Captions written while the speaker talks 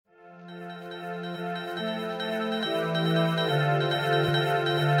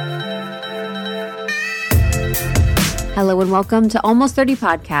Hello and welcome to Almost 30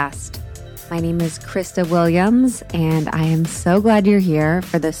 Podcast. My name is Krista Williams, and I am so glad you're here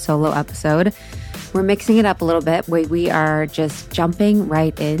for this solo episode. We're mixing it up a little bit. We are just jumping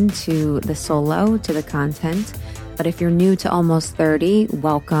right into the solo, to the content. But if you're new to Almost 30,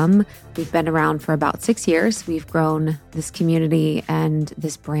 welcome. We've been around for about 6 years. We've grown this community and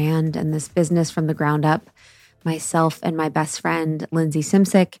this brand and this business from the ground up. Myself and my best friend, Lindsay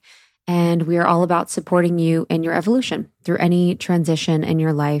Simsick. And we are all about supporting you in your evolution. Through any transition in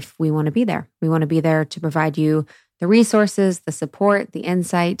your life, we want to be there. We want to be there to provide you the resources, the support, the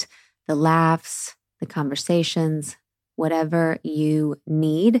insight, the laughs, the conversations, whatever you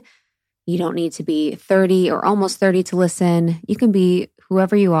need. You don't need to be 30 or almost 30 to listen. You can be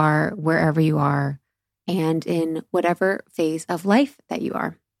whoever you are, wherever you are, and in whatever phase of life that you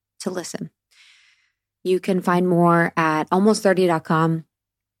are to listen. You can find more at almost30.com.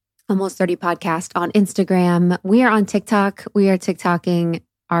 Almost 30 Podcast on Instagram. We are on TikTok. We are TikToking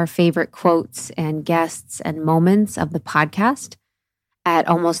our favorite quotes and guests and moments of the podcast at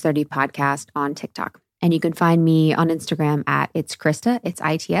Almost 30 Podcast on TikTok. And you can find me on Instagram at It's Krista. It's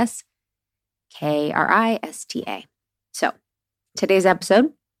ITSKRISTA. So today's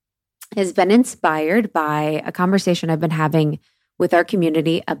episode has been inspired by a conversation I've been having with our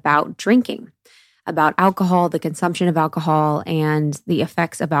community about drinking, about alcohol, the consumption of alcohol, and the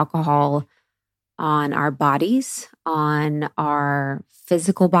effects of alcohol on our bodies, on our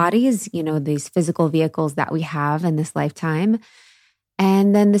physical bodies, these physical vehicles that we have in this lifetime,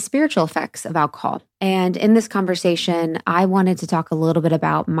 and then the spiritual effects of alcohol. And in this conversation, I wanted to talk a little bit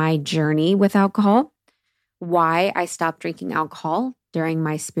about my journey with alcohol, why I stopped drinking alcohol during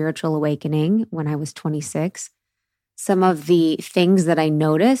my spiritual awakening when I was 26, some of the things that I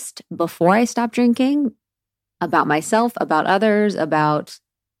noticed before I stopped drinking about myself, about others, about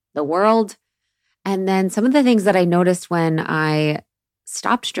the world, and then some of the things that I noticed when I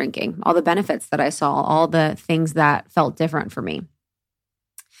stopped drinking, all the benefits that I saw, all the things that felt different for me.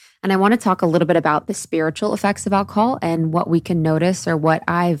 And I want to talk a little bit about the spiritual effects of alcohol and what we can notice or what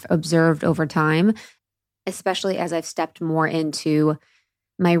I've observed over time, especially as I've stepped more into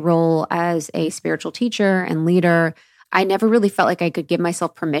my role as a spiritual teacher and leader. I never really felt like I could give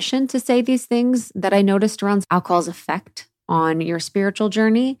myself permission to say these things that I noticed around alcohol's effect on your spiritual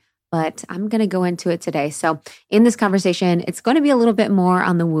journey, but I'm going to go into it today. So in this conversation, it's going to be a little bit more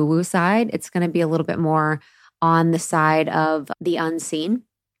on the woo-woo side. It's going to be a little bit more on the side of the unseen.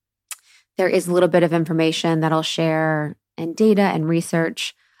 There is a little bit of information that I'll share and data and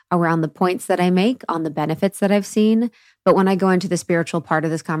research around the points that I make on the benefits that I've seen. But when I go into the spiritual part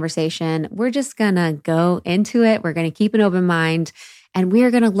of this conversation, we're just going to go into it. We're going to keep an open mind and we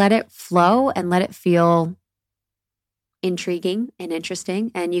are going to let it flow and let it feel intriguing and interesting.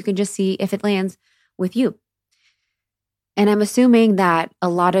 And you can just see if it lands with you. And I'm assuming that a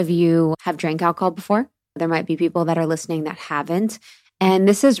lot of you have drank alcohol before. There might be people that are listening that haven't. And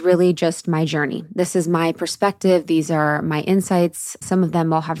this is really just my journey. This is my perspective. These are my insights. Some of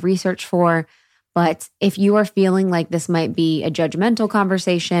them I'll have research for. But if you are feeling like this might be a judgmental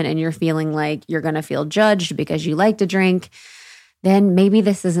conversation and you're feeling like you're going to feel judged because you like to drink, then maybe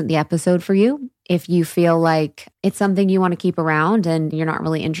this isn't the episode for you. If you feel like it's something you want to keep around and you're not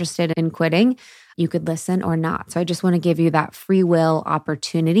really interested in quitting, you could listen or not. So I just want to give you that free will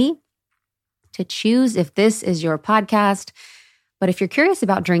opportunity to choose if this is your podcast. But if you're curious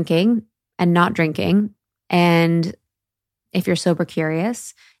about drinking and not drinking, and if you're sober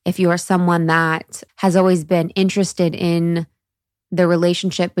curious, if you are someone that has always been interested in the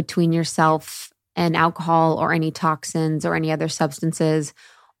relationship between yourself and alcohol or any toxins or any other substances,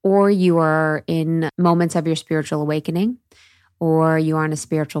 or you are in moments of your spiritual awakening, or you are on a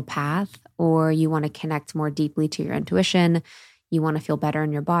spiritual path, or you want to connect more deeply to your intuition, you want to feel better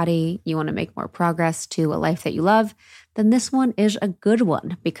in your body, you want to make more progress to a life that you love, then this one is a good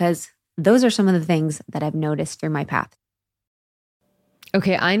one because those are some of the things that I've noticed through my path.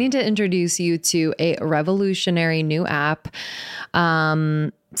 Okay, I need to introduce you to a revolutionary new app,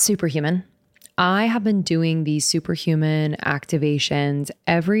 Superhuman. I have been doing these Superhuman activations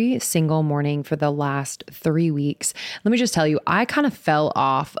every single morning for the last 3 weeks. Let me just tell you, I kind of fell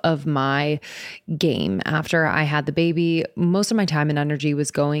off of my game after I had the baby. Most of my time and energy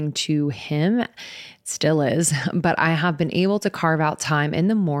was going to him. Still is, but I have been able to carve out time in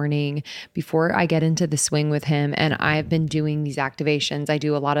the morning before I get into the swing with him. And I've been doing these activations. I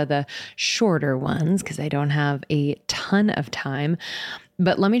do a lot of the shorter ones because I don't have a ton of time.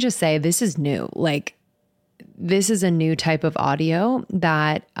 But let me just say, this is new. Like, this is a new type of audio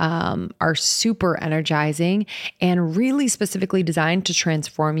that are super energizing and really specifically designed to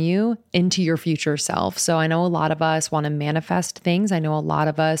transform you into your future self. So I know a lot of us want to manifest things. I know a lot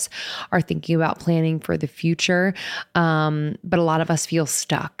of us are thinking about planning for the future, but a lot of us feel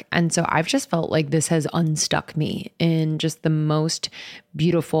stuck. And so I've just felt like this has unstuck me in just the most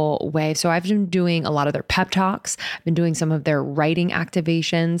beautiful way. So I've been doing a lot of their pep talks. I've been doing some of their writing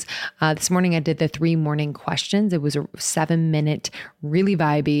activations. This morning I did the 3 morning questions. It was a 7-minute, really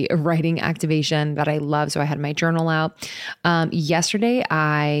vibey writing activation that I love. So I had my journal out. Yesterday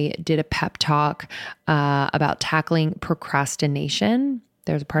I did a pep talk about tackling procrastination.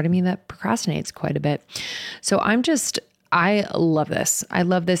 There's a part of me that procrastinates quite a bit. So I love this. I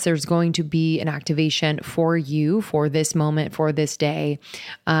love this. There's going to be an activation for you for this moment, for this day.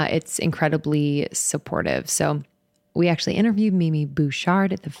 It's incredibly supportive. So we actually interviewed Mimi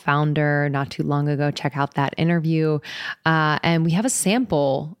Bouchard, the founder, not too long ago. Check out that interview. And we have a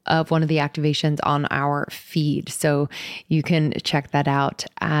sample of one of the activations on our feed. So you can check that out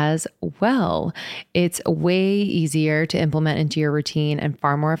as well. It's way easier to implement into your routine and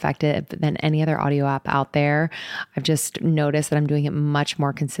far more effective than any other audio app out there. I've just noticed that I'm doing it much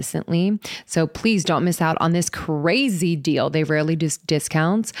more consistently. So please don't miss out on this crazy deal. They rarely do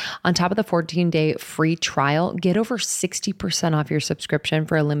discounts. On top of the 14-day free trial, get over 60% off your subscription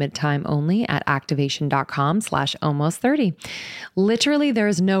for a limited time only at activation.com/almost30. Literally, there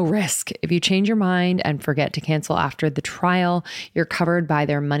is no risk. If you change your mind and forget to cancel after the trial, you're covered by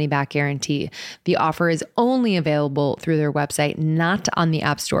their money back guarantee. The offer is only available through their website, not on the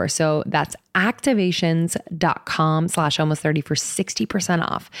App Store. So that's activations.com/almost30 for 60%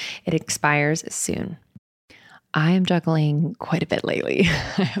 off. It expires soon. I am juggling quite a bit lately.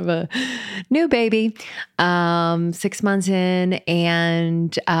 I have a new baby, 6 months in,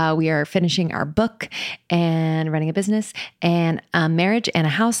 and we are finishing our book and running a business and a marriage and a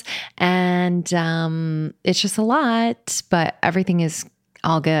house. And it's just a lot, but everything is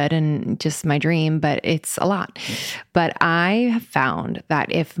all good and just my dream, but it's a lot. But I have found that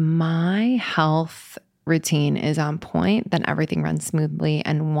if my health routine is on point, then everything runs smoothly.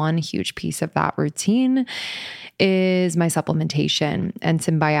 And one huge piece of that routine is my supplementation. And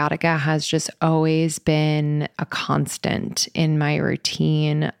Symbiotica has just always been a constant in my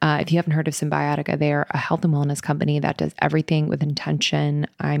routine. If you haven't heard of Symbiotica, they are a health and wellness company that does everything with intention.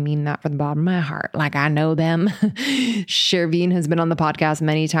 I mean that from the bottom of my heart. Like, I know them. Sherveen has been on the podcast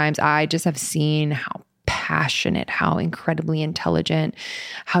many times. I just have seen how passionate, how incredibly intelligent,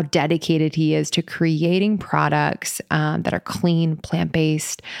 how dedicated he is to creating products that are clean,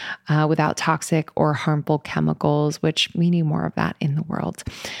 plant-based, without toxic or harmful chemicals, which we need more of that in the world.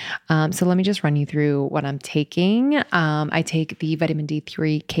 So let me just run you through what I'm taking. I take the vitamin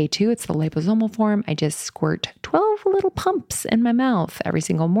D3 K2. It's the liposomal form. I just squirt 12 little pumps in my mouth every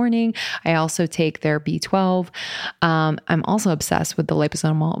single morning. I also take their B12. I'm also obsessed with the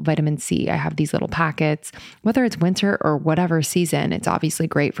liposomal vitamin C. I have these little packets. Whether it's winter or whatever season, it's obviously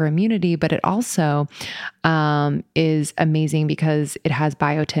great for immunity, but it also is amazing because it has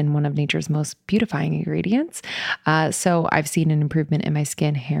biotin, one of nature's most beautifying ingredients. So I've seen an improvement in my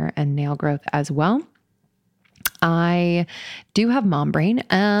skin, hair, and nail growth as well. I do have mom brain,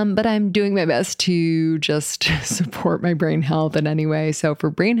 but I'm doing my best to just support my brain health in any way. So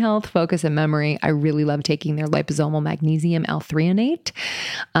for brain health, focus, and memory, I really love taking their liposomal magnesium L-threonate.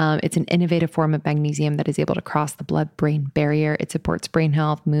 It's an innovative form of magnesium that is able to cross the blood-brain barrier. It supports brain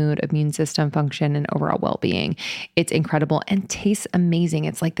health, mood, immune system function, and overall well-being. It's incredible and tastes amazing.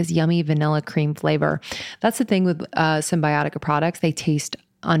 It's like this yummy vanilla cream flavor. That's the thing with Symbiotica products. They taste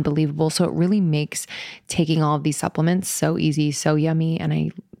unbelievable. So it really makes taking all of these supplements so easy, so yummy, and I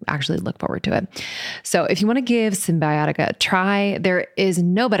actually look forward to it. So if you want to give Symbiotica a try, there is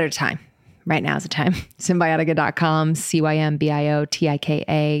no better time. Right now is the time. Symbiotica.com,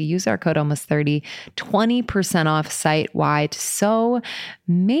 CYMBIOTIKA. Use our code almost30, 20% off site-wide. So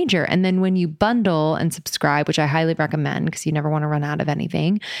major. And then when you bundle and subscribe, which I highly recommend because you never want to run out of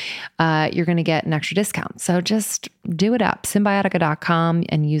anything, you're going to get an extra discount. So just do it up. Symbiotica.com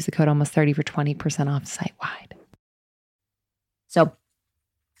and use the code almost30 for 20% off site-wide. So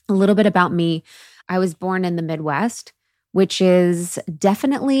a little bit about me. I was born in the Midwest, which is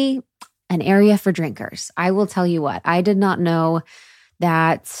definitely an area for drinkers. I will tell you what, I did not know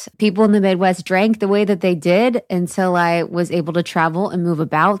that people in the Midwest drank the way that they did until I was able to travel and move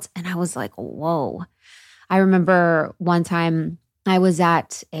about. And I was like, whoa. I remember one time I was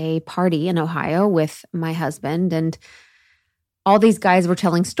at a party in Ohio with my husband, and all these guys were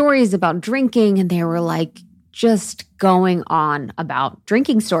telling stories about drinking, and they were like, just going on about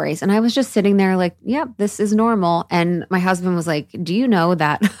drinking stories. And I was just sitting there like, yep, this is normal. And my husband was like, do you know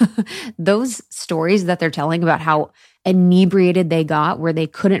that those stories that they're telling about how inebriated they got, where they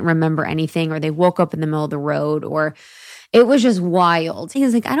couldn't remember anything, or they woke up in the middle of the road, or it was just wild.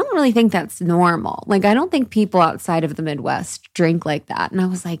 He's like, I don't really think that's normal. Like, I don't think people outside of the Midwest drink like that. And I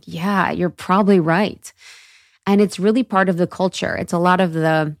was like, yeah, you're probably right. And it's really part of the culture. It's a lot of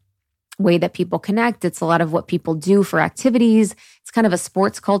the way that people connect. It's a lot of what people do for activities. It's kind of a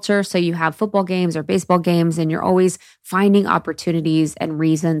sports culture. So you have football games or baseball games, and you're always finding opportunities and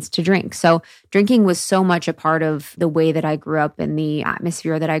reasons to drink. So drinking was so much a part of the way that I grew up, in the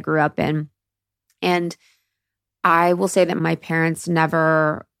atmosphere that I grew up in. And I will say that my parents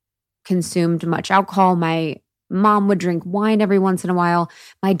never consumed much alcohol. My mom would drink wine every once in a while.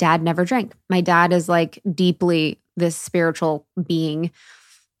 My dad never drank. My dad is like deeply this spiritual being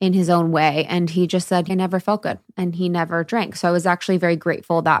in his own way. And he just said he never felt good and he never drank. So I was actually very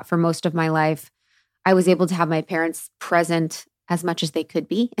grateful that for most of my life, I was able to have my parents present as much as they could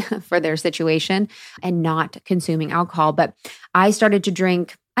be for their situation and not consuming alcohol. But I started to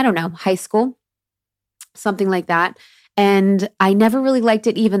drink, I don't know, high school, something like that. And I never really liked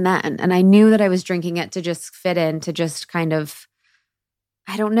it even then. And I knew that I was drinking it to just fit in, to just kind of,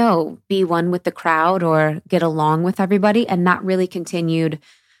 I don't know, be one with the crowd or get along with everybody. And that really continued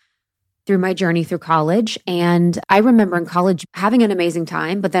through my journey through college. And I remember in college having an amazing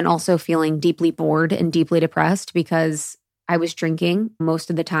time, but then also feeling deeply bored and deeply depressed because I was drinking most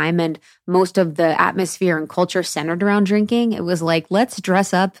of the time, and most of the atmosphere and culture centered around drinking. It was like, let's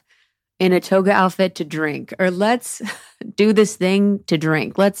dress up in a toga outfit to drink, or let's do this thing to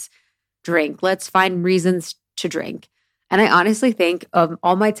drink. Let's drink. Let's find reasons to drink. And I honestly think of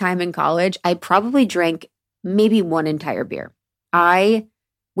all my time in college, I probably drank maybe one entire beer. I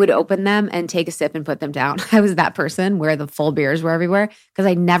would open them and take a sip and put them down. I was that person where the full beers were everywhere because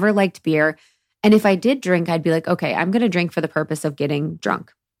I never liked beer. And if I did drink, I'd be like, okay, I'm going to drink for the purpose of getting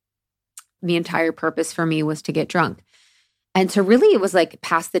drunk. The entire purpose for me was to get drunk. And so really it was like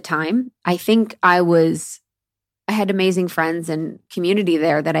past the time. I think I had amazing friends and community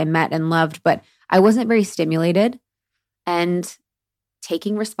there that I met and loved, but I wasn't very stimulated. And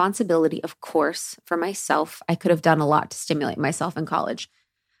taking responsibility, of course, for myself, I could have done a lot to stimulate myself in college.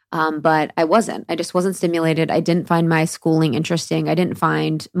 But I wasn't. I just wasn't stimulated. I didn't find my schooling interesting. I didn't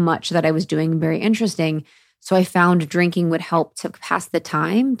find much that I was doing very interesting. So I found drinking would help to pass the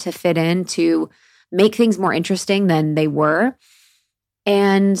time, to fit in, to make things more interesting than they were.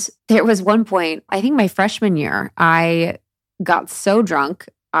 And there was one point, I think my freshman year, I got so drunk,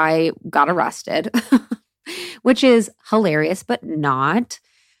 I got arrested, which is hilarious, but not.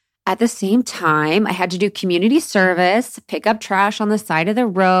 At the same time, I had to do community service, pick up trash on the side of the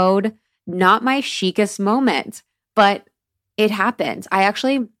road. Not my chicest moment, but it happened. I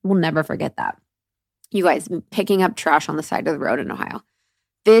actually will never forget that. You guys, picking up trash on the side of the road in Ohio.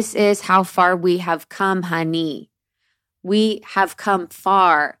 This is how far we have come, honey. We have come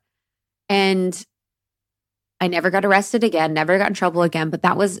far. And I never got arrested again, never got in trouble again. But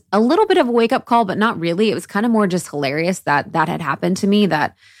that was a little bit of a wake-up call, but not really. It was kind of more just hilarious that that had happened to me,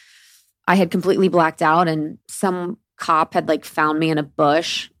 that I had completely blacked out and some cop had like found me in a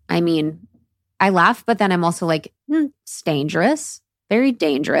bush. I mean, I laugh, but then I'm also like, it's dangerous, very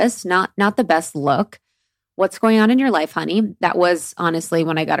dangerous, not the best look. What's going on in your life, honey? That was honestly,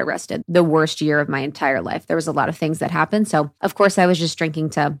 when I got arrested, the worst year of my entire life. There was a lot of things that happened. So of course I was just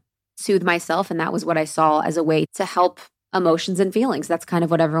drinking to soothe myself. And that was what I saw as a way to help emotions and feelings. That's kind of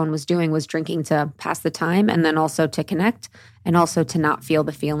what everyone was doing, was drinking to pass the time, and then also to connect, and also to not feel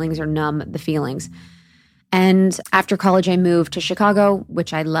the feelings or numb the feelings. And after college, I moved to Chicago,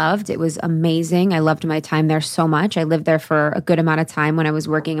 which I loved. It was amazing. I loved my time there so much. I lived there for a good amount of time when I was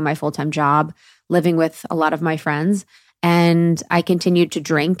working in my full-time job, living with a lot of my friends, and I continued to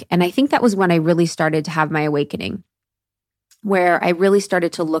drink. And I think that was when I really started to have my awakening, where I really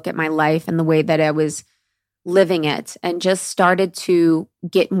started to look at my life and the way that I was living it, and just started to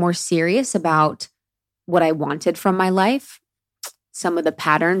get more serious about what I wanted from my life, some of the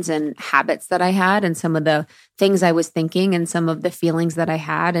patterns and habits that I had, and some of the things I was thinking, and some of the feelings that I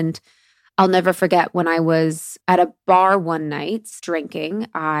had. And I'll never forget when I was at a bar one night drinking.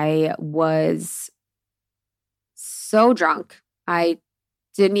 I was so drunk, I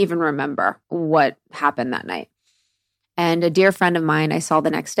didn't even remember what happened that night. And a dear friend of mine I saw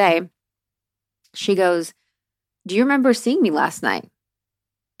the next day, she goes, "Do you remember seeing me last night?"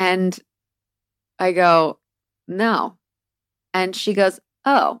 And I go, "No." And she goes,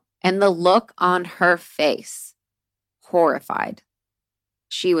 "Oh." And the look on her face, horrified.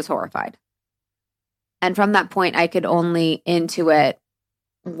 She was horrified. And from that point, I could only intuit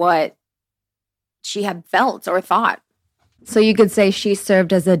what she had felt or thought. So you could say she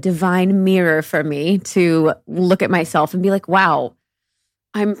served as a divine mirror for me to look at myself and be like, wow,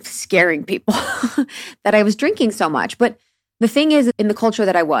 I'm scaring people that I was drinking so much. But the thing is, in the culture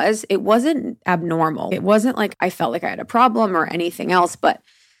that I was, it wasn't abnormal. It wasn't like I felt like I had a problem or anything else, but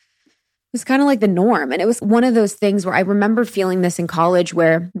it was kind of like the norm. And it was one of those things where I remember feeling this in college,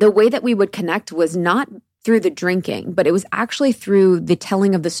 where the way that we would connect was not through the drinking, but it was actually through the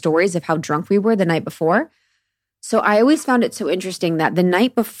telling of the stories of how drunk we were the night before. So I always found it so interesting that the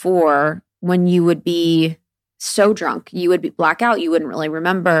night before, when you would be so drunk, you would be black out, you wouldn't really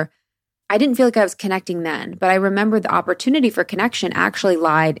remember. I didn't feel like I was connecting then, but I remember the opportunity for connection actually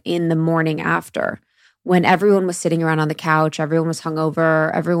lied in the morning after, when everyone was sitting around on the couch, everyone was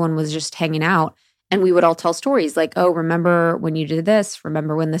hungover, everyone was just hanging out, and we would all tell stories like, oh, remember when you did this?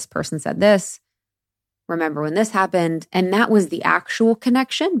 Remember when this person said this? Remember when this happened? And that was the actual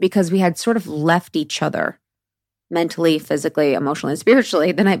connection, because we had sort of left each other mentally, physically, emotionally, and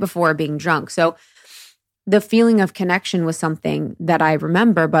spiritually the night before being drunk. So the feeling of connection was something that I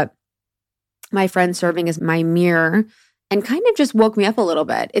remember, but my friend serving as my mirror and kind of just woke me up a little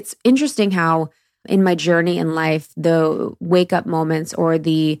bit. It's interesting how in my journey in life, the wake up moments or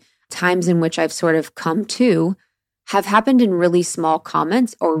the times in which I've sort of come to have happened in really small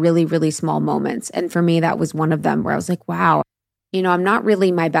comments or really, really small moments. And for me, that was one of them where I was like, wow, I'm not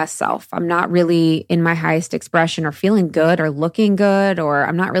really my best self. I'm not really in my highest expression or feeling good or looking good, or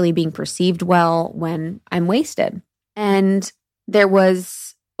I'm not really being perceived well when I'm wasted. And there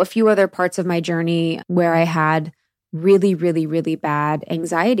was a few other parts of my journey where I had really, really, really bad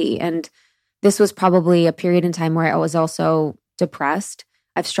anxiety. And this was probably a period in time where I was also depressed.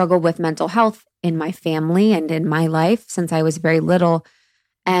 I've struggled with mental health in my family and in my life since I was very little.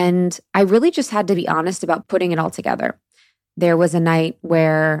 And I really just had to be honest about putting it all together. There was a night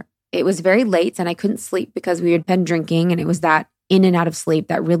where it was very late and I couldn't sleep because we had been drinking, and it was that in and out of sleep,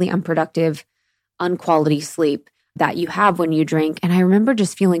 that really unproductive, unquality sleep that you have when you drink. And I remember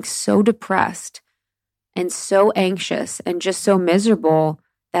just feeling so depressed and so anxious and just so miserable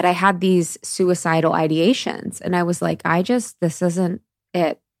that I had these suicidal ideations. And I was like, this isn't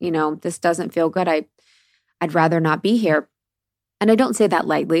it. This doesn't feel good. I'd rather not be here. And I don't say that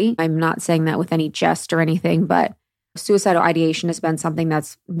lightly. I'm not saying that with any jest or anything, but suicidal ideation has been something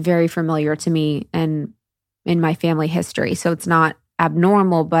that's very familiar to me and in my family history. So it's not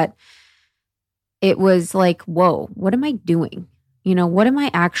abnormal, but it was like, whoa, what am I doing? What am I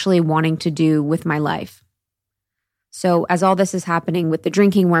actually wanting to do with my life? So as all this is happening with the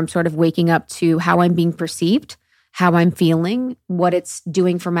drinking, where I'm sort of waking up to how I'm being perceived, how I'm feeling, what it's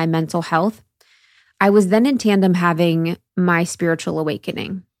doing for my mental health, I was then in tandem having my spiritual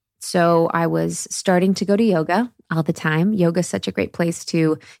awakening. So I was starting to go to yoga all the time. Yoga is such a great place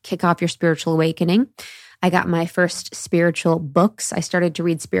to kick off your spiritual awakening. I got my first spiritual books. I started to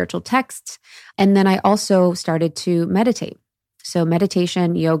read spiritual texts. And then I also started to meditate. So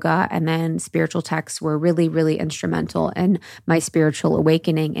meditation, yoga, and then spiritual texts were really, really instrumental in my spiritual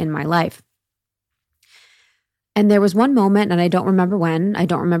awakening in my life. And there was one moment, and I don't remember when, I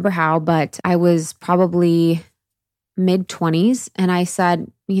don't remember how, but I was probably mid-20s, and I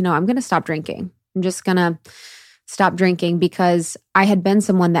said, I'm going to stop drinking. I'm just going to stop drinking, because I had been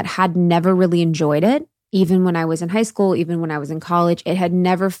someone that had never really enjoyed it. Even when I was in high school, even when I was in college, it had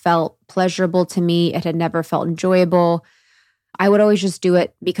never felt pleasurable to me. It had never felt enjoyable. I would always just do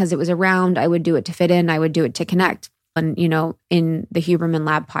it because it was around. I would do it to fit in. I would do it to connect. And, in the Huberman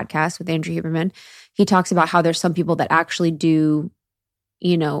Lab podcast with Andrew Huberman, he talks about how there's some people that actually do,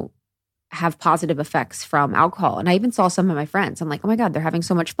 have positive effects from alcohol. And I even saw some of my friends. I'm like, oh my God, they're having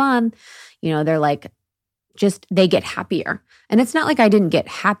so much fun. They're like, they get happier. And it's not like I didn't get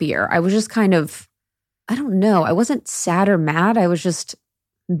happier. I was just kind of, I don't know. I wasn't sad or mad. I was just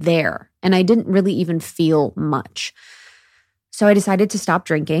there. And I didn't really even feel much. So I decided to stop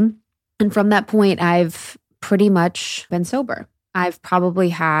drinking. And from that point, I've pretty much been sober. I've probably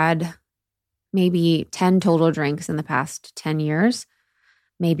had maybe 10 total drinks in the past 10 years,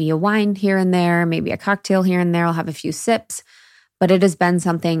 maybe a wine here and there, maybe a cocktail here and there. I'll have a few sips, but it has been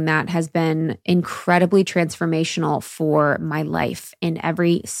something that has been incredibly transformational for my life in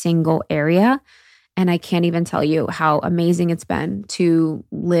every single area. And I can't even tell you how amazing it's been to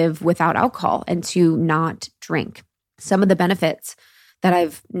live without alcohol and to not drink. Some of the benefits that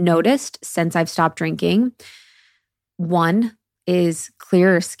I've noticed since I've stopped drinking, one is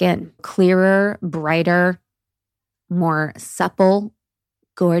clearer skin, clearer, brighter, more supple,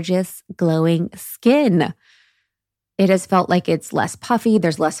 gorgeous, glowing skin. It has felt like it's less puffy.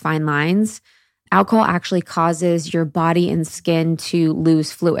 There's less fine lines. Alcohol actually causes your body and skin to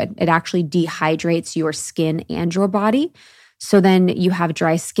lose fluid. It actually dehydrates your skin and your body. So then you have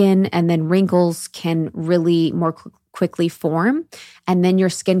dry skin, and then wrinkles can really more quickly form. And then your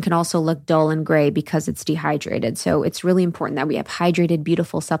skin can also look dull and gray because it's dehydrated. So it's really important that we have hydrated,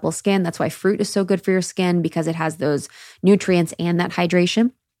 beautiful, supple skin. That's why fruit is so good for your skin, because it has those nutrients and that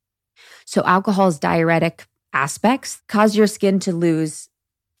hydration. So alcohol's diuretic aspects cause your skin to lose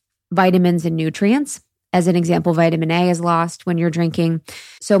vitamins and nutrients. As an example, vitamin A is lost when you're drinking.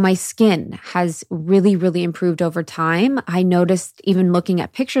 So my skin has really, really improved over time. I noticed even looking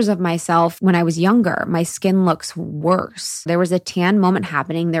at pictures of myself when I was younger, my skin looks worse. There was a tan moment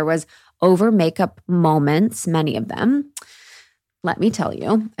happening. There was over makeup moments, many of them. Let me tell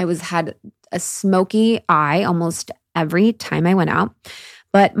you, had a smoky eye almost every time I went out,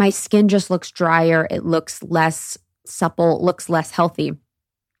 but my skin just looks drier. It looks less supple, looks less healthy.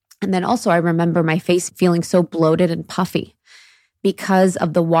 And then also I remember my face feeling so bloated and puffy because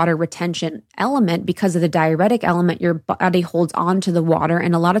of the water retention element, because of the diuretic element. Your body holds on to the water,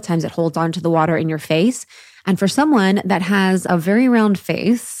 and a lot of times it holds on to the water in your face. And for someone that has a very round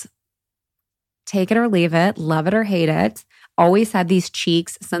face, take it or leave it, love it or hate it, always had these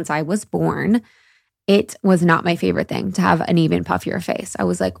cheeks since I was born, it was not my favorite thing to have an even puffier face. I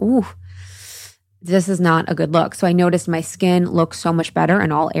was like, ooh, this is not a good look. So I noticed my skin looks so much better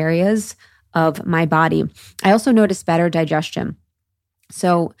in all areas of my body. I also noticed better digestion.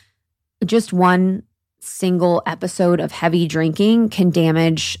 So just one single episode of heavy drinking can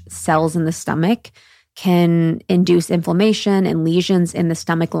damage cells in the stomach, can induce inflammation and lesions in the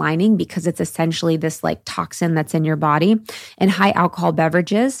stomach lining, because it's essentially this like toxin that's in your body. And high alcohol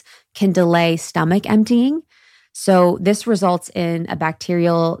beverages can delay stomach emptying. So this results in a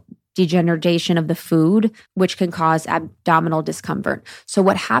bacterial degeneration of the food, which can cause abdominal discomfort. So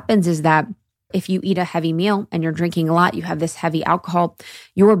what happens is that if you eat a heavy meal and you're drinking a lot, you have this heavy alcohol,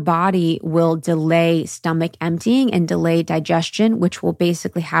 your body will delay stomach emptying and delay digestion, which will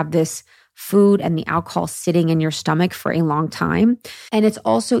basically have this food and the alcohol sitting in your stomach for a long time. And it's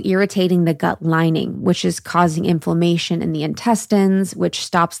also irritating the gut lining, which is causing inflammation in the intestines, which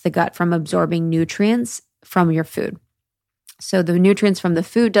stops the gut from absorbing nutrients from your food. So the nutrients from the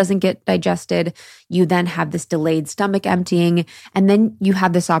food doesn't get digested. You then have this delayed stomach emptying. And then you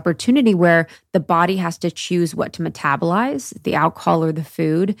have this opportunity where the body has to choose what to metabolize, the alcohol or the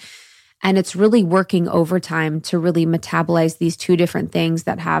food. And it's really working overtime to really metabolize these two different things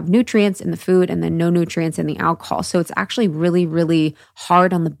that have nutrients in the food and then no nutrients in the alcohol. So it's actually really, really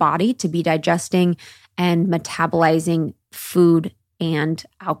hard on the body to be digesting and metabolizing food and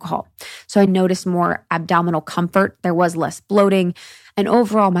alcohol. So I noticed more abdominal comfort. There was less bloating. And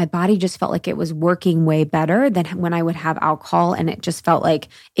overall, my body just felt like it was working way better than when I would have alcohol. And it just felt like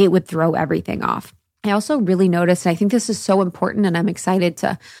it would throw everything off. I also really noticed, and I think this is so important, and I'm excited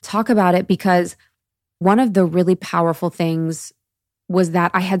to talk about it, because one of the really powerful things was that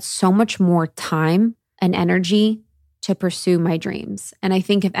I had so much more time and energy to pursue my dreams. And I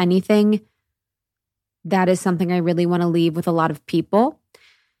think if anything, that is something I really want to leave with a lot of people,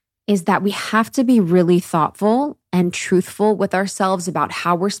 is that we have to be really thoughtful and truthful with ourselves about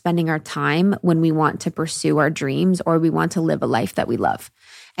how we're spending our time when we want to pursue our dreams or we want to live a life that we love.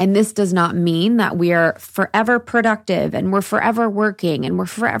 And this does not mean that we are forever productive and we're forever working and we're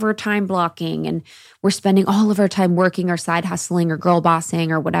forever time blocking and we're spending all of our time working or side hustling or girl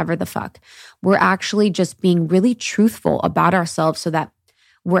bossing or whatever the fuck. We're actually just being really truthful about ourselves so that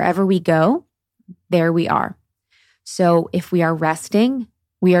wherever we go, there we are. So if we are resting,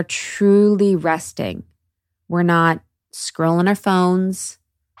 we are truly resting. We're not scrolling our phones,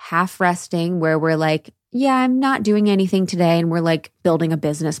 half resting, where we're like, yeah, I'm not doing anything today. And we're like building a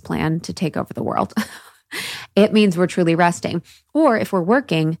business plan to take over the world. It means we're truly resting. Or if we're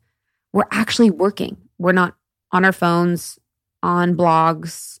working, we're actually working. We're not on our phones, on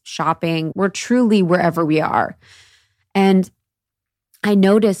blogs, shopping. We're truly wherever we are. And I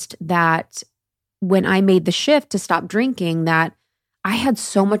noticed that when I made the shift to stop drinking, that I had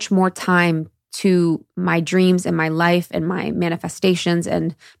so much more time to my dreams and my life and my manifestations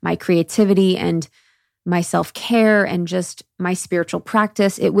and my creativity and my self-care and just my spiritual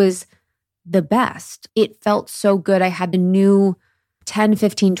practice. It was the best. It felt so good. I had a new 10,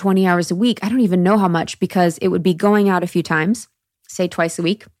 15, 20 hours a week. I don't even know how much, because it would be going out a few times, say twice a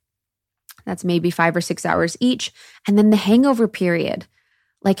week. That's maybe 5 or 6 hours each. And then the hangover period,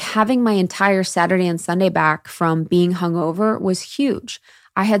 like having my entire Saturday and Sunday back from being hungover was huge.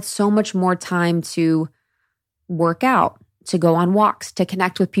 I had so much more time to work out, to go on walks, to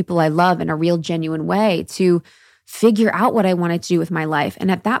connect with people I love in a real genuine way, to figure out what I wanted to do with my life.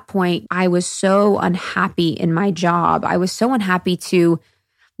 And at that point, I was so unhappy in my job. I was so unhappy to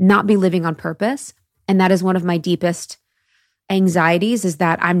not be living on purpose. And that is one of my deepest anxieties, is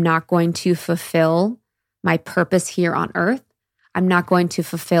that I'm not going to fulfill my purpose here on earth. I'm not going to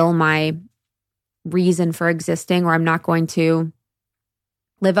fulfill my reason for existing, or I'm not going to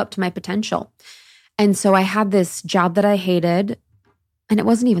live up to my potential. And so I had this job that I hated, and it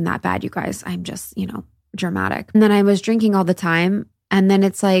wasn't even that bad, you guys. I'm just, dramatic. And then I was drinking all the time. And then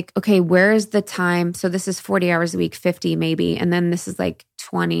it's like, okay, where's the time? So this is 40 hours a week, 50 maybe. And then this is like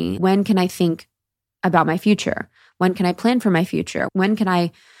 20. When can I think about my future? When can I plan for my future? When can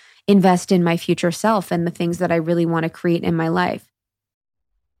I invest in my future self and the things that I really want to create in my life?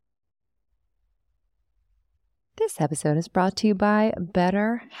 This episode is brought to you by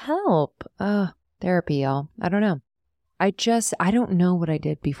BetterHelp. Therapy, y'all. I don't know. I don't know what I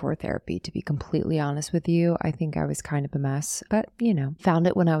did before therapy, to be completely honest with you. I think I was kind of a mess, but found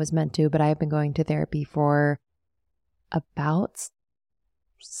it when I was meant to. But I have been going to therapy for about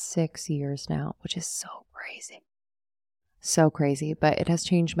 6 years now, which is so crazy. So crazy, but it has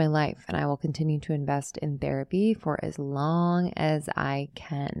changed my life, and I will continue to invest in therapy for as long as I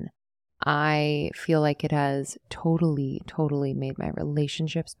can. I feel like it has totally, totally made my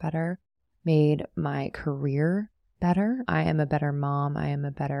relationships better, made my career better. I am a better mom. I am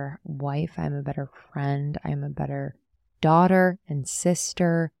a better wife. I am a better friend. I am a better daughter and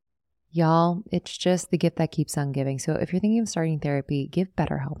sister. Y'all, it's just the gift that keeps on giving. So if you're thinking of starting therapy, give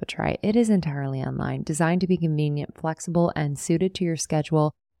BetterHelp a try. It is entirely online, designed to be convenient, flexible, and suited to your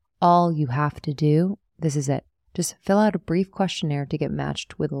schedule. All you have to do, this is it. Just fill out a brief questionnaire to get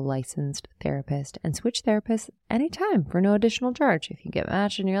matched with a licensed therapist, and switch therapists anytime for no additional charge. If you get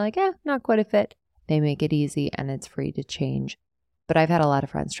matched and you're like, not quite a fit, they make it easy and it's free to change. But I've had a lot of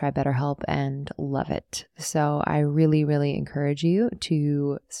friends try BetterHelp and love it. So I really, really encourage you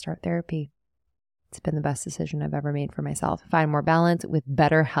to start therapy. It's been the best decision I've ever made for myself. Find more balance with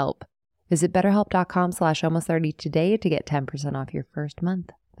BetterHelp. Visit betterhelp.com/almost30 today to get 10% off your first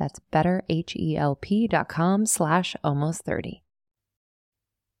month. That's betterhelp.com/almost30.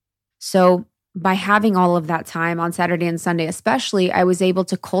 So by having all of that time on Saturday and Sunday, especially, I was able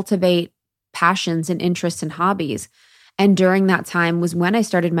to cultivate passions and interests and hobbies. And during that time was when I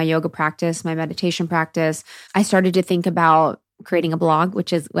started my yoga practice, my meditation practice. I started to think about creating a blog,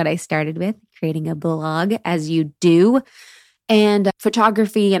 which is what I started with, creating a blog, as you do, and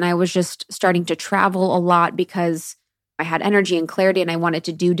photography. And I was just starting to travel a lot because I had energy and clarity and I wanted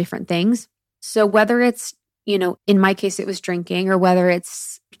to do different things. So whether it's, in my case, it was drinking, or whether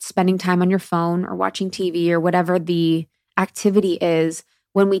it's spending time on your phone or watching TV or whatever the activity is,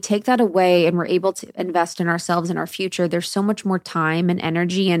 when we take that away and we're able to invest in ourselves and our future, there's so much more time and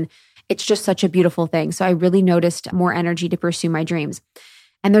energy, and it's just such a beautiful thing. So I really noticed more energy to pursue my dreams.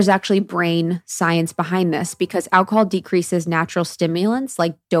 And there's actually brain science behind this, because alcohol decreases natural stimulants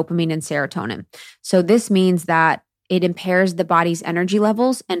like dopamine and serotonin. So this means that it impairs the body's energy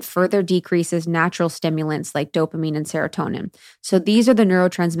levels and further decreases natural stimulants like dopamine and serotonin. So these are the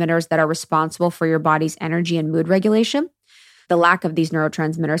neurotransmitters that are responsible for your body's energy and mood regulation. The lack of these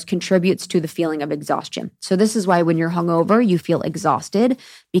neurotransmitters contributes to the feeling of exhaustion. So this is why when you're hungover, you feel exhausted,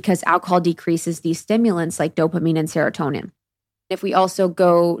 because alcohol decreases these stimulants like dopamine and serotonin. If we also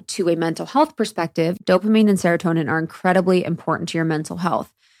go to a mental health perspective, dopamine and serotonin are incredibly important to your mental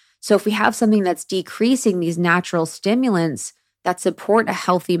health. So if we have something that's decreasing these natural stimulants that support a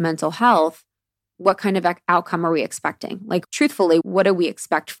healthy mental health, what kind of outcome are we expecting? Like, truthfully, what do we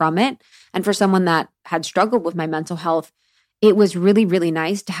expect from it? And for someone that had struggled with my mental health, it was really, really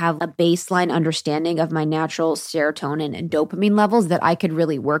nice to have a baseline understanding of my natural serotonin and dopamine levels that I could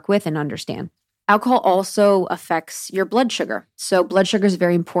really work with and understand. Alcohol also affects your blood sugar. So blood sugar is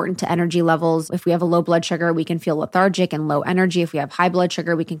very important to energy levels. If we have a low blood sugar, we can feel lethargic and low energy. If we have high blood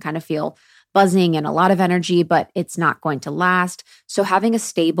sugar, we can kind of feel buzzing and a lot of energy, but it's not going to last. So having a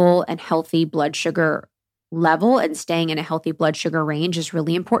stable and healthy blood sugar level and staying in a healthy blood sugar range is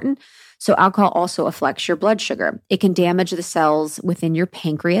really important. So alcohol also affects your blood sugar. It can damage the cells within your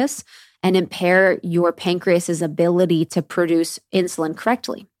pancreas and impair your pancreas's ability to produce insulin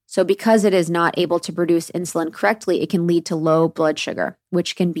correctly. So because it is not able to produce insulin correctly, it can lead to low blood sugar,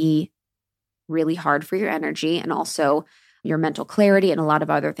 which can be really hard for your energy and also your mental clarity and a lot of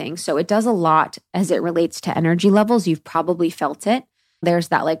other things. So it does a lot as it relates to energy levels. You've probably felt it. There's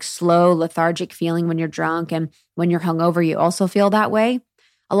that like slow, lethargic feeling when you're drunk, and when you're hungover, you also feel that way.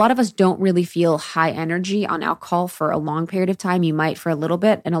 A lot of us don't really feel high energy on alcohol for a long period of time. You might for a little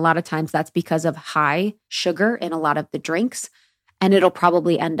bit. And a lot of times that's because of high sugar in a lot of the drinks. And it'll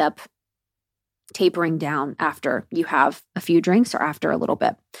probably end up tapering down after you have a few drinks or after a little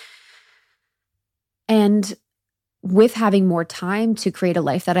bit. And with having more time to create a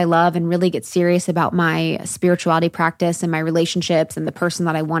life that I love and really get serious about my spirituality practice and my relationships and the person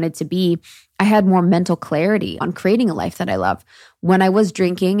that I wanted to be, I had more mental clarity on creating a life that I love. When I was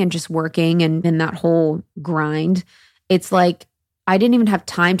drinking and just working and in that whole grind, it's like I didn't even have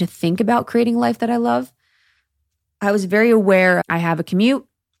time to think about creating a life that I love. I was very aware I have a commute,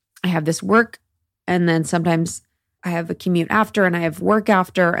 I have this work, and then sometimes I have a commute after and I have work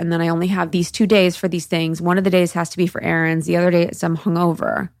after, and then I only have these 2 days for these things. One of the days has to be for errands. The other day is I'm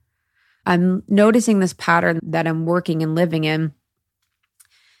hungover. I'm noticing this pattern that I'm working and living in.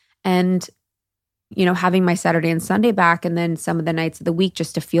 And, having my Saturday and Sunday back and then some of the nights of the week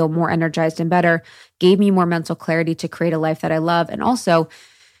just to feel more energized and better gave me more mental clarity to create a life that I love. And also,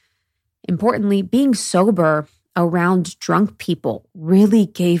 importantly, being sober around drunk people really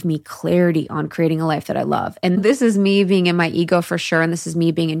gave me clarity on creating a life that I love. And this is me being in my ego for sure. And this is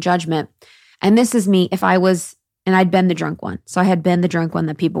me being in judgment. And this is me if I was, and I'd been the drunk one. So I had been the drunk one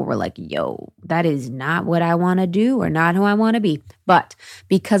that people were like, yo, that is not what I want to do or not who I want to be. But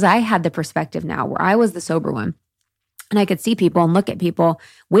because I had the perspective now where I was the sober one and I could see people and look at people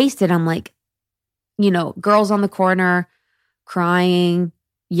wasted, I'm like, girls on the corner crying,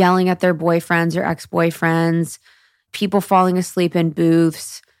 yelling at their boyfriends or ex-boyfriends, people falling asleep in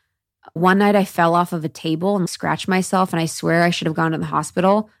booths. One night I fell off of a table and scratched myself, and I swear I should have gone to the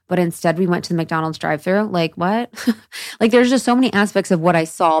hospital, but instead we went to the McDonald's drive-thru. Like, what? Like, there's just so many aspects of what I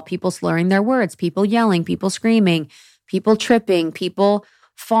saw. People slurring their words, people yelling, people screaming, people tripping, people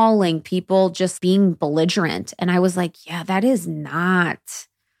falling, people just being belligerent. And I was like, yeah, that is not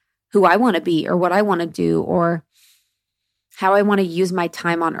who I want to be or what I want to do or how I want to use my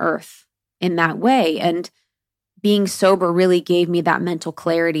time on earth in that way. And being sober really gave me that mental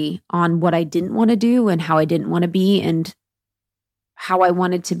clarity on what I didn't want to do and how I didn't want to be and how I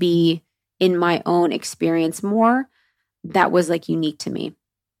wanted to be in my own experience more. That was like unique to me.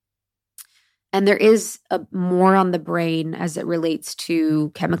 And there is more on the brain as it relates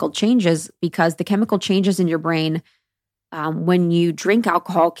to chemical changes, because the chemical changes in your brain when you drink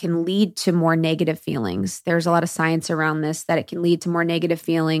alcohol can lead to more negative feelings. There's a lot of science around this, that it can lead to more negative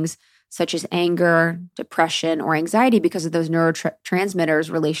feelings such as anger, depression, or anxiety because of those neurotransmitters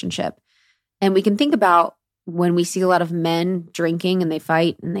relationship. And we can think about when we see a lot of men drinking and they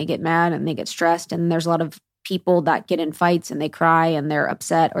fight and they get mad and they get stressed, and there's a lot of people that get in fights and they cry and they're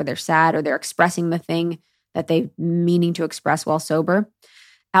upset or they're sad or they're expressing the thing that they're meaning to express while sober.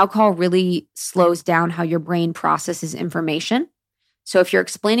 Alcohol really slows down how your brain processes information. So if you're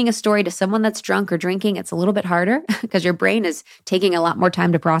explaining a story to someone that's drunk or drinking, it's a little bit harder because your brain is taking a lot more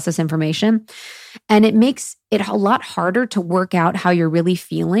time to process information. And it makes it a lot harder to work out how you're really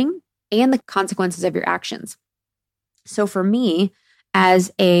feeling and the consequences of your actions. So for me,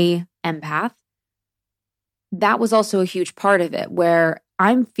 as a empath, that was also a huge part of it, where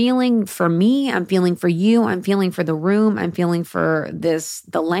I'm feeling for me, I'm feeling for you, I'm feeling for the room, I'm feeling for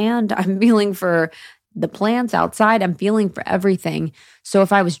the land, I'm feeling for the plants outside, I'm feeling for everything. So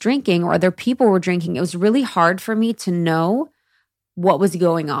if I was drinking or other people were drinking, it was really hard for me to know what was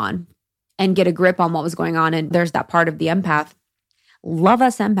going on and get a grip on what was going on. And there's that part of the empath. Love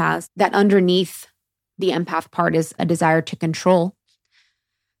us empaths, that underneath the empath part is a desire to control,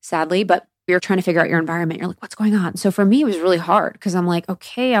 sadly, but you're trying to figure out your environment. You're like, what's going on? So for me, it was really hard because I'm like,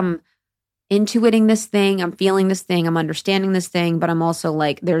 okay, I'm intuiting this thing, I'm feeling this thing, I'm understanding this thing, but I'm also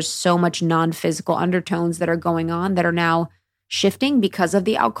like, there's so much non-physical undertones that are going on that are now shifting because of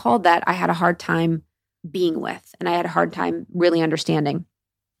the alcohol that I had a hard time being with, and I had a hard time really understanding.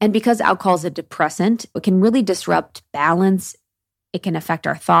 And because alcohol is a depressant, it can really disrupt balance. It can affect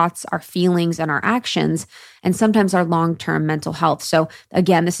our thoughts, our feelings, and our actions, and sometimes our long-term mental health. So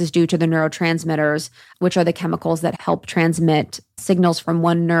again, this is due to the neurotransmitters, which are the chemicals that help transmit signals from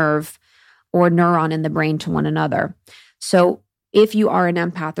one nerve or neuron in the brain to one another. So if you are an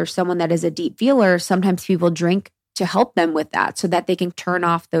empath or someone that is a deep feeler, sometimes people drink to help them with that so that they can turn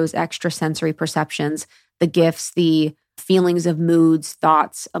off those extrasensory perceptions, the gifts, the feelings of moods,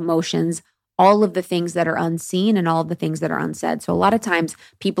 thoughts, emotions, all of the things that are unseen and all of the things that are unsaid. So a lot of times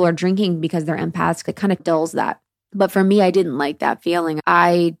people are drinking because they're empaths. It kind of dulls that. But for me, I didn't like that feeling.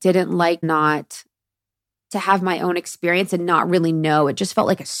 I didn't like not to have my own experience and not really know. It just felt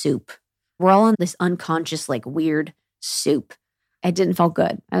like a soup. We're all on this unconscious, like weird soup. It didn't feel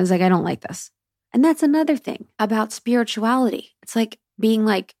good. I was like, I don't like this. And that's another thing about spirituality. It's like being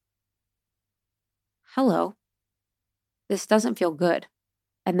like, hello, this doesn't feel good.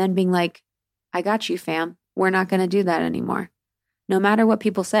 And then being like, I got you, fam. We're not going to do that anymore, no matter what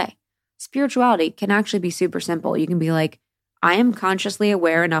people say. Spirituality can actually be super simple. You can be like, I am consciously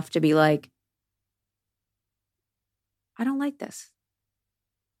aware enough to be like, I don't like this.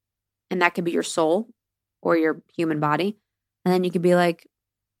 And that could be your soul or your human body. And then you could be like,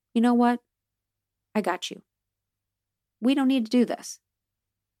 you know what? I got you. We don't need to do this.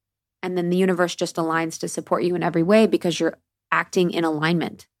 And then the universe just aligns to support you in every way because you're acting in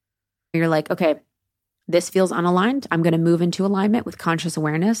alignment. You're like, okay, this feels unaligned. I'm going to move into alignment with conscious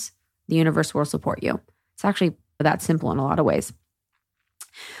awareness. The universe will support you. It's actually that simple in a lot of ways.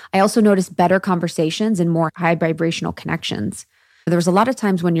 I also noticed better conversations and more high vibrational connections. There was a lot of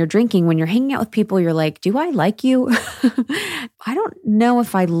times when you're drinking, when you're hanging out with people, you're like, do I like you? I don't know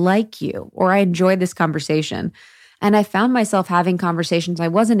if I like you or I enjoy this conversation. And I found myself having conversations I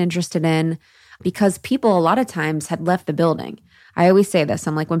wasn't interested in because people a lot of times had left the building. I always say this.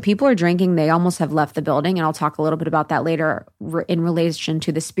 I'm like, when people are drinking, they almost have left the building. And I'll talk a little bit about that later in relation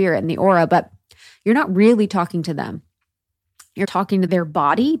to the spirit and the aura, but you're not really talking to them. You're talking to their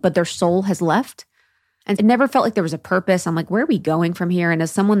body, but their soul has left. And it never felt like there was a purpose. I'm like, where are we going from here? And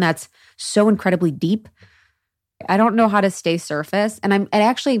as someone that's so incredibly deep, I don't know how to stay surface. And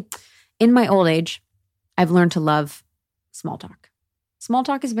actually, in my old age, I've learned to love small talk. Small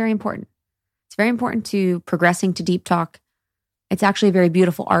talk is very important. It's very important to progressing to deep talk. It's actually a very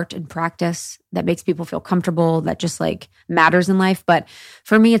beautiful art and practice that makes people feel comfortable, that just like matters in life. But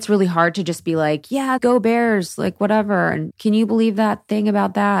for me, it's really hard to just be like, yeah, go Bears, like whatever. And can you believe that thing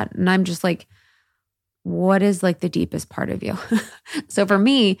about that? And I'm just like, what is like the deepest part of you? So for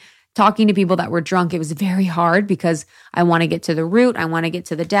me, talking to people that were drunk, it was very hard because I want to get to the root. I want to get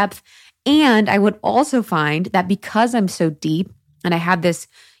to the depth. And I would also find that because I'm so deep and I have this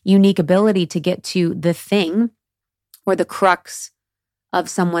unique ability to get to the thing or the crux of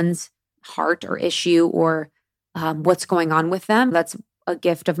someone's heart or issue or what's going on with them, that's a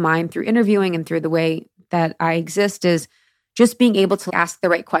gift of mine through interviewing and through the way that I exist, is just being able to ask the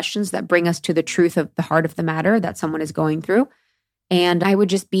right questions that bring us to the truth of the heart of the matter that someone is going through. And I would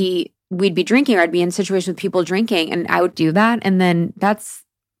just we'd be drinking, or I'd be in situations with people drinking, and I would do that. And then that's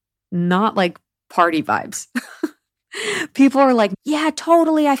not like party vibes. People are like, yeah,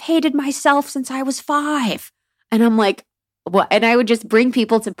 totally. I've hated myself since I was 5. And I'm like, what? And I would just bring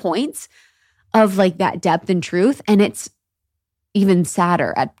people to points of like that depth and truth. And it's even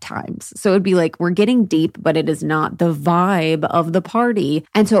sadder at times. So it'd be like, we're getting deep, but it is not the vibe of the party.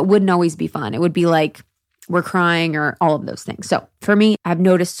 And so it wouldn't always be fun. It would be like, we're crying or all of those things. So for me, I've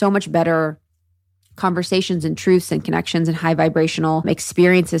noticed so much better conversations and truths and connections and high vibrational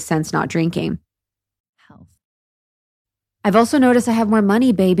experiences since not drinking. Health. I've also noticed I have more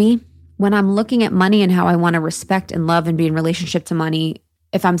money, baby. When I'm looking at money and how I want to respect and love and be in relationship to money,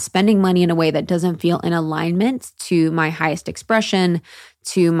 if I'm spending money in a way that doesn't feel in alignment to my highest expression,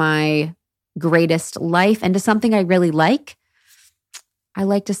 to my greatest life, and to something I really like, I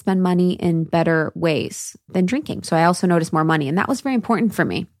like to spend money in better ways than drinking. So I also noticed more money. And that was very important for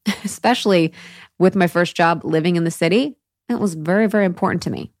me, especially with my first job living in the city. It was very, very important to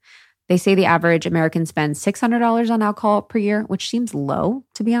me. They say the average American spends $600 on alcohol per year, which seems low,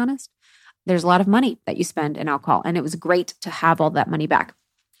 to be honest. There's a lot of money that you spend in alcohol, and it was great to have all that money back.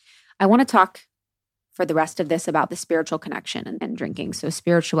 I want to talk for the rest of this about the spiritual connection and drinking. So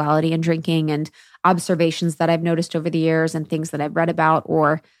spirituality and drinking and observations that I've noticed over the years and things that I've read about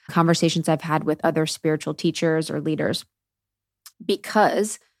or conversations I've had with other spiritual teachers or leaders.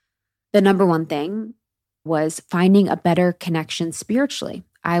 Because the number one thing was finding a better connection spiritually.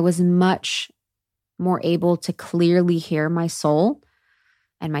 I was much more able to clearly hear my soul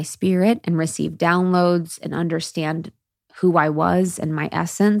and my spirit and receive downloads and understand who I was and my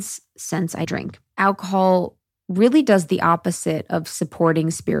essence since I drink. Alcohol really does the opposite of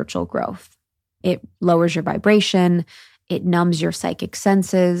supporting spiritual growth. It lowers your vibration, it numbs your psychic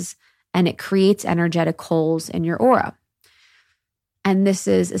senses, and it creates energetic holes in your aura. And this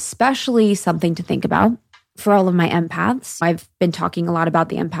is especially something to think about for all of my empaths. I've been talking a lot about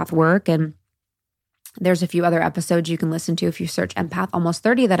the empath work, and there's a few other episodes you can listen to if you search empath, almost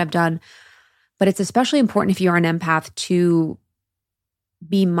 30 that I've done. But it's especially important if you're an empath to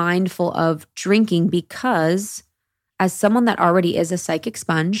be mindful of drinking, because as someone that already is a psychic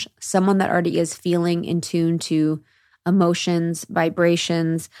sponge, someone that already is feeling in tune to emotions,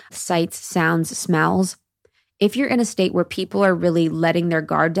 vibrations, sights, sounds, smells, if you're in a state where people are really letting their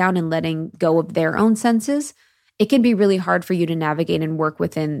guard down and letting go of their own senses, it can be really hard for you to navigate and work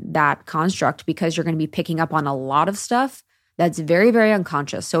within that construct, because you're going to be picking up on a lot of stuff that's very, very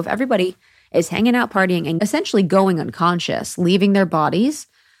unconscious. So if everybody is hanging out, partying, and essentially going unconscious, leaving their bodies,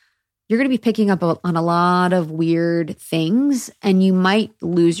 you're going to be picking up on a lot of weird things, and you might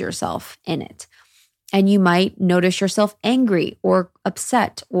lose yourself in it. And you might notice yourself angry or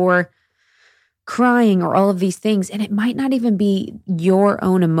upset or crying or all of these things. And it might not even be your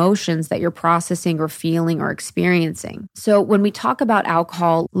own emotions that you're processing or feeling or experiencing. So when we talk about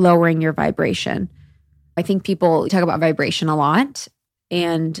alcohol lowering your vibration, I think people talk about vibration a lot.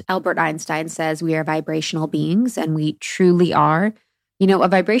 And Albert Einstein says we are vibrational beings, and we truly are. You know, a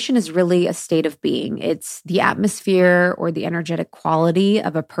vibration is really a state of being. It's the atmosphere or the energetic quality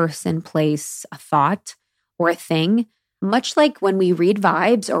of a person, place, a thought, or a thing. Much like when we read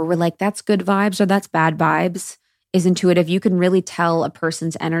vibes or we're like, that's good vibes or that's bad vibes, is intuitive. You can really tell a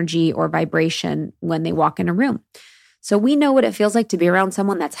person's energy or vibration when they walk in a room. So we know what it feels like to be around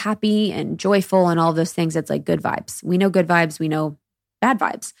someone that's happy and joyful and all of those things. It's like good vibes. We know good vibes. We know bad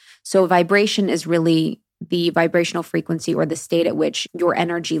vibes. So vibration is really the vibrational frequency or the state at which your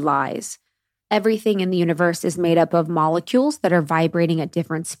energy lies. Everything in the universe is made up of molecules that are vibrating at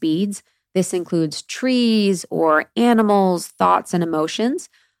different speeds. This includes trees or animals, thoughts, and emotions.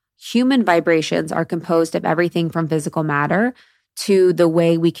 Human vibrations are composed of everything from physical matter to the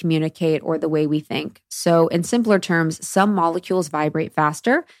way we communicate or the way we think. So in simpler terms, some molecules vibrate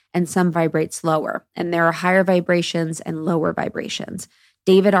faster and some vibrate slower. And there are higher vibrations and lower vibrations.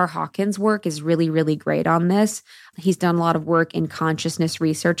 David R. Hawkins' work is really, really great on this. He's done a lot of work in consciousness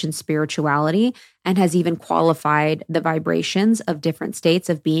research and spirituality, and has even qualified the vibrations of different states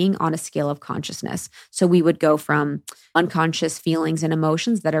of being on a scale of consciousness. So we would go from unconscious feelings and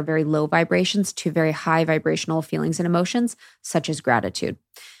emotions that are very low vibrations to very high vibrational feelings and emotions, such as gratitude.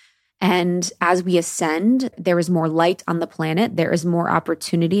 And as we ascend, there is more light on the planet. There is more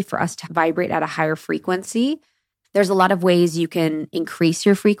opportunity for us to vibrate at a higher frequency. There's a lot of ways you can increase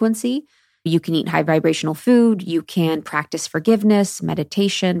your frequency. You can eat high vibrational food. You can practice forgiveness,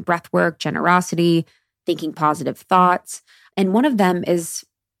 meditation, breath work, generosity, thinking positive thoughts. And one of them is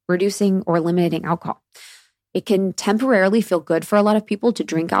reducing or eliminating alcohol. It can temporarily feel good for a lot of people to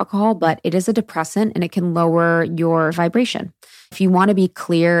drink alcohol, but it is a depressant and it can lower your vibration. If you want to be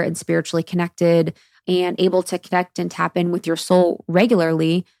clear and spiritually connected and able to connect and tap in with your soul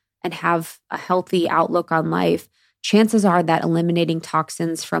regularly and have a healthy outlook on life, chances are that eliminating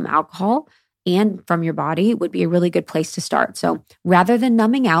toxins from alcohol and from your body would be a really good place to start. So rather than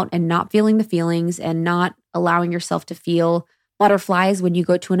numbing out and not feeling the feelings and not allowing yourself to feel butterflies when you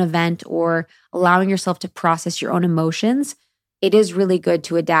go to an event or allowing yourself to process your own emotions, it is really good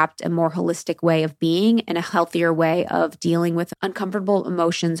to adapt a more holistic way of being and a healthier way of dealing with uncomfortable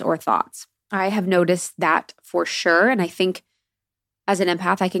emotions or thoughts. I have noticed that for sure. And I think as an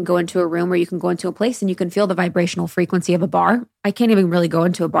empath, I can go into a room, or you can go into a place and you can feel the vibrational frequency of a bar. I can't even really go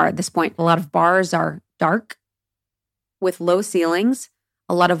into a bar at this point. A lot of bars are dark with low ceilings,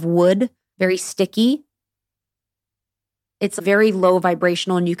 a lot of wood, very sticky. It's very low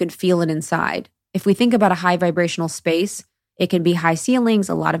vibrational and you can feel it inside. If we think about a high vibrational space, it can be high ceilings,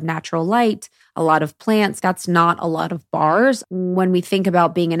 a lot of natural light, a lot of plants. That's not a lot of bars. When we think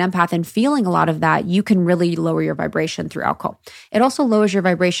about being an empath and feeling a lot of that, you can really lower your vibration through alcohol. It also lowers your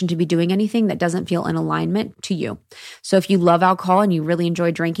vibration to be doing anything that doesn't feel in alignment to you. So if you love alcohol and you really enjoy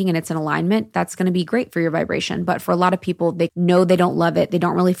drinking and it's in alignment, that's going to be great for your vibration. But for a lot of people, they know they don't love it. They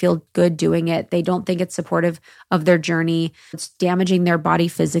don't really feel good doing it. They don't think it's supportive of their journey. It's damaging their body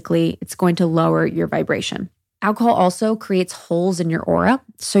physically. It's going to lower your vibration. Alcohol also creates holes in your aura.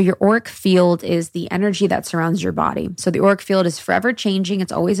 So your auric field is the energy that surrounds your body. So the auric field is forever changing.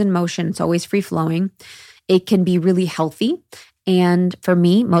 It's always in motion. It's always free flowing. It can be really healthy. And for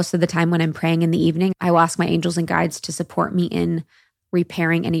me, most of the time when I'm praying in the evening, I will ask my angels and guides to support me in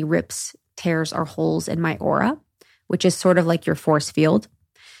repairing any rips, tears, or holes in my aura, which is sort of like your force field.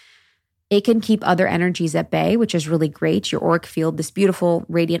 It can keep other energies at bay, which is really great. Your auric field, this beautiful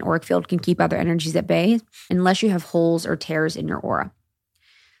radiant auric field, can keep other energies at bay unless you have holes or tears in your aura.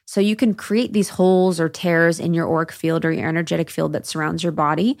 So you can create these holes or tears in your auric field or your energetic field that surrounds your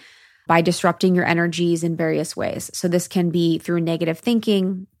body by disrupting your energies in various ways. So this can be through negative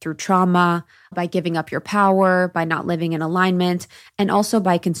thinking, through trauma, by giving up your power, by not living in alignment, and also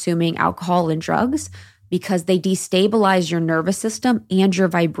by consuming alcohol and drugs, because they destabilize your nervous system and your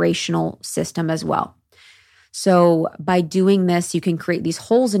vibrational system as well. So by doing this, you can create these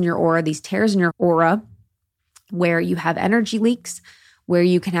holes in your aura, these tears in your aura, where you have energy leaks, where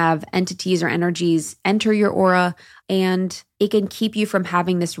you can have entities or energies enter your aura, and it can keep you from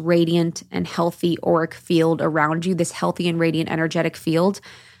having this radiant and healthy auric field around you, this healthy and radiant energetic field.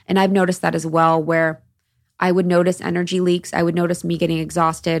 And I've noticed that as well, where I would notice energy leaks. I would notice me getting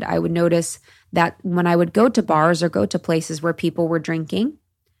exhausted. I would notice that when I would go to bars or go to places where people were drinking,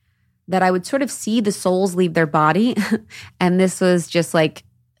 that I would sort of see the souls leave their body. And this was just like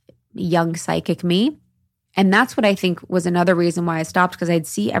young psychic me. And that's what I think was another reason why I stopped, because I'd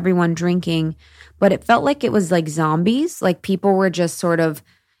see everyone drinking, but it felt like it was like zombies. Like people were just sort of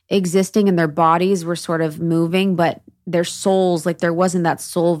existing and their bodies were sort of moving, but their souls, like there wasn't that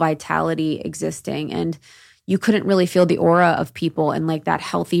soul vitality existing. And you couldn't really feel the aura of people and like that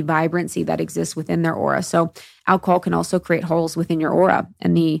healthy vibrancy that exists within their aura. So alcohol can also create holes within your aura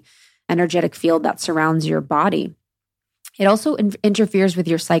and the energetic field that surrounds your body. It also interferes with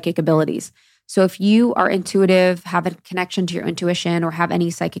your psychic abilities. So if you are intuitive, have a connection to your intuition, or have any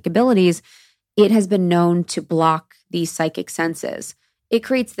psychic abilities, it has been known to block these psychic senses. It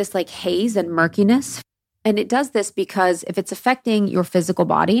creates this like haze and murkiness. And it does this because if it's affecting your physical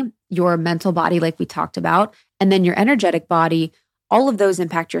body, your mental body, like we talked about, and then your energetic body, all of those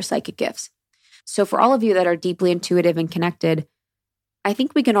impact your psychic gifts. So for all of you that are deeply intuitive and connected, I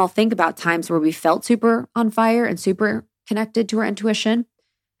think we can all think about times where we felt super on fire and super connected to our intuition.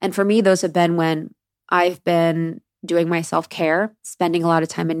 And for me, those have been when I've been doing my self-care, spending a lot of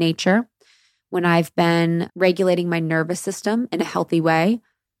time in nature, when I've been regulating my nervous system in a healthy way,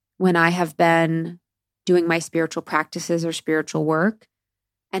 when I have been doing my spiritual practices or spiritual work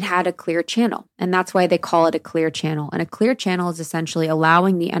and had a clear channel. And that's why they call it a clear channel. And a clear channel is essentially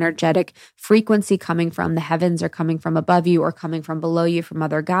allowing the energetic frequency coming from the heavens or coming from above you or coming from below you from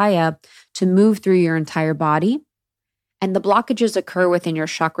Mother Gaia to move through your entire body. And the blockages occur within your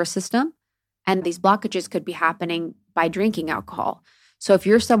chakra system. And these blockages could be happening by drinking alcohol. So if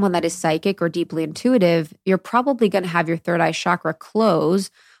you're someone that is psychic or deeply intuitive, you're probably going to have your third eye chakra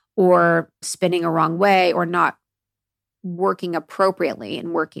close or spinning a wrong way or not working appropriately,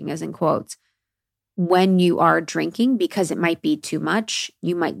 and working as in quotes, when you are drinking, because it might be too much.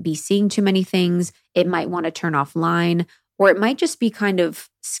 You might be seeing too many things. It might want to turn offline. Or it might just be kind of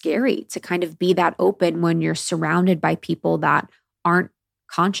scary to kind of be that open when you're surrounded by people that aren't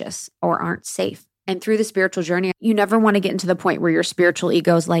conscious or aren't safe. And through the spiritual journey, you never want to get into the point where your spiritual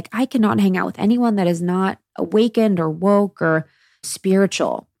ego is like, I cannot hang out with anyone that is not awakened or woke or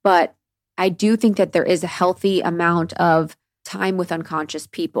spiritual. But I do think that there is a healthy amount of time with unconscious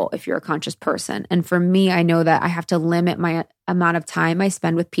people if you're a conscious person. And for me, I know that I have to limit my amount of time I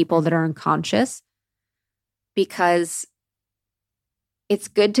spend with people that are unconscious, because it's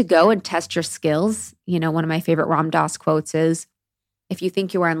good to go and test your skills. You know, one of my favorite Ram Dass quotes is, if you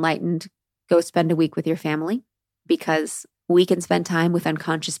think you are enlightened, go spend a week with your family, because we can spend time with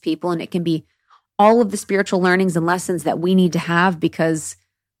unconscious people and it can be all of the spiritual learnings and lessons that we need to have, because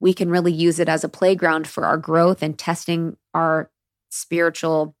we can really use it as a playground for our growth and testing our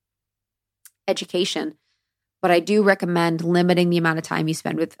spiritual education. But I do recommend limiting the amount of time you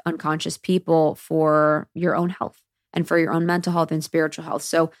spend with unconscious people for your own health and for your own mental health and spiritual health.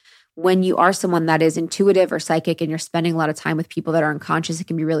 So when you are someone that is intuitive or psychic and you're spending a lot of time with people that are unconscious, it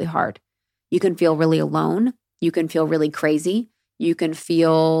can be really hard. You can feel really alone. You can feel really crazy. You can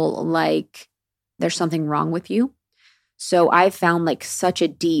feel like there's something wrong with you. So I've found like such a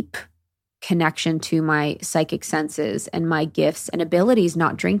deep connection to my psychic senses and my gifts and abilities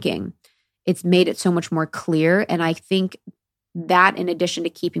not drinking. It's made it so much more clear. And I think that, in addition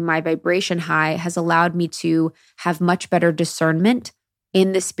to keeping my vibration high, has allowed me to have much better discernment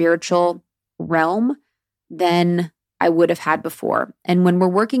in the spiritual realm than I would have had before. And when we're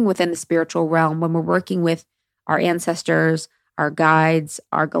working within the spiritual realm, when we're working with our ancestors, our guides,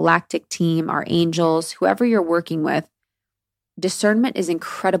 our galactic team, our angels, whoever you're working with, discernment is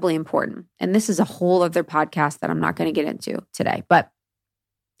incredibly important. And this is a whole other podcast that I'm not going to get into today, but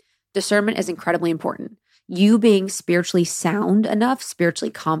discernment is incredibly important. You being spiritually sound enough,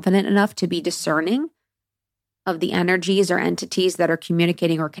 spiritually confident enough to be discerning of the energies or entities that are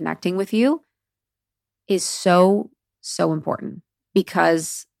communicating or connecting with you is so, so important,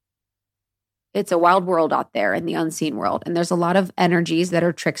 because it's a wild world out there in the unseen world. And there's a lot of energies that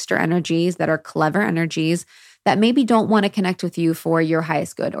are trickster energies, that are clever energies that maybe don't want to connect with you for your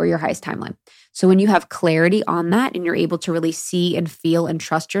highest good or your highest timeline. So when you have clarity on that and you're able to really see and feel and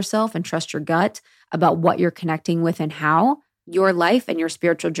trust yourself and trust your gut about what you're connecting with and how, your life and your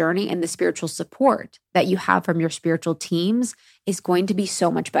spiritual journey and the spiritual support that you have from your spiritual teams is going to be so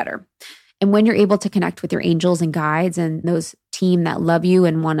much better. And when you're able to connect with your angels and guides and those team that love you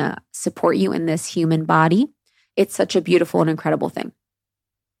and want to support you in this human body, it's such a beautiful and incredible thing.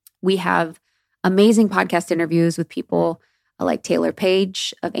 We have amazing podcast interviews with people like Taylor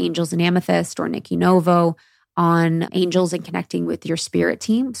Page of Angels and Amethyst, or Nikki Novo on angels and connecting with your spirit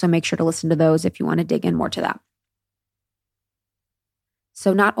team. So make sure to listen to those if you want to dig in more to that.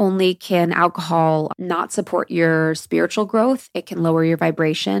 So not only can alcohol not support your spiritual growth, it can lower your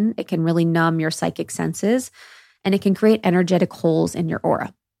vibration, it can really numb your psychic senses, and it can create energetic holes in your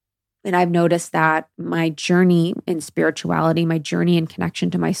aura. And I've noticed that my journey in spirituality, my journey in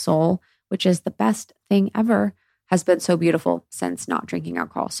connection to my soul, which is the best thing ever, has been so beautiful since not drinking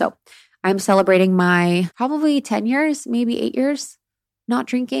alcohol. So I'm celebrating my probably 10 years, maybe 8 years not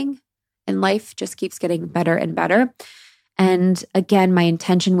drinking, and life just keeps getting better and better. And again, my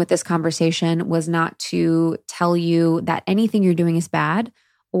intention with this conversation was not to tell you that anything you're doing is bad,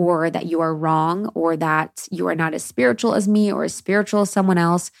 or that you are wrong, or that you are not as spiritual as me or as spiritual as someone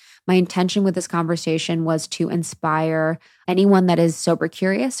else. My intention with this conversation was to inspire anyone that is sober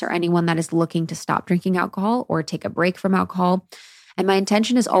curious, or anyone that is looking to stop drinking alcohol or take a break from alcohol. And my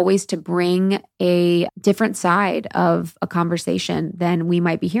intention is always to bring a different side of a conversation than we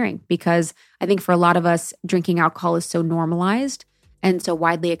might be hearing, because I think for a lot of us, drinking alcohol is so normalized and so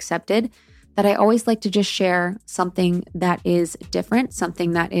widely accepted that I always like to just share something that is different,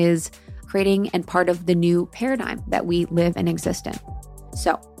 something that is creating and part of the new paradigm that we live and exist in.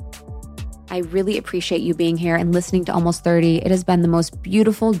 So I really appreciate you being here and listening to Almost 30. It has been the most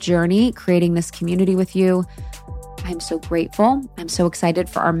beautiful journey creating this community with you. I'm so grateful. I'm so excited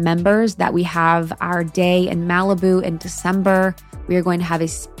for our members that we have our day in Malibu in December. We are going to have a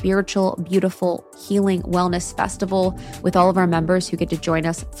spiritual, beautiful, healing wellness festival with all of our members who get to join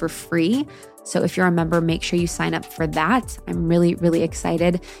us for free. So if you're a member, make sure you sign up for that. I'm really, really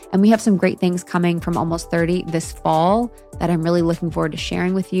excited. And we have some great things coming from Almost 30 this fall that I'm really looking forward to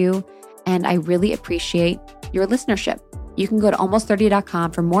sharing with you. And I really appreciate your listenership. You can go to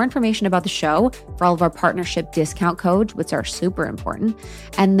almost30.com for more information about the show, for all of our partnership discount codes, which are super important,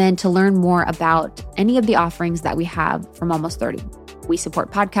 and then to learn more about any of the offerings that we have from Almost 30. We support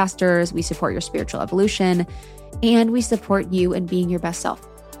podcasters, we support your spiritual evolution, and we support you in being your best self.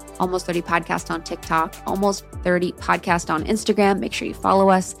 Almost 30 Podcast on TikTok, Almost 30 Podcast on Instagram. Make sure you follow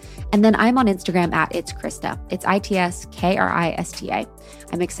us. And then I'm on Instagram at It's Krista. It's ITSKRISTA.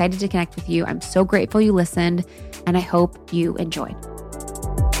 I'm excited to connect with you. I'm so grateful you listened, and I hope you enjoyed.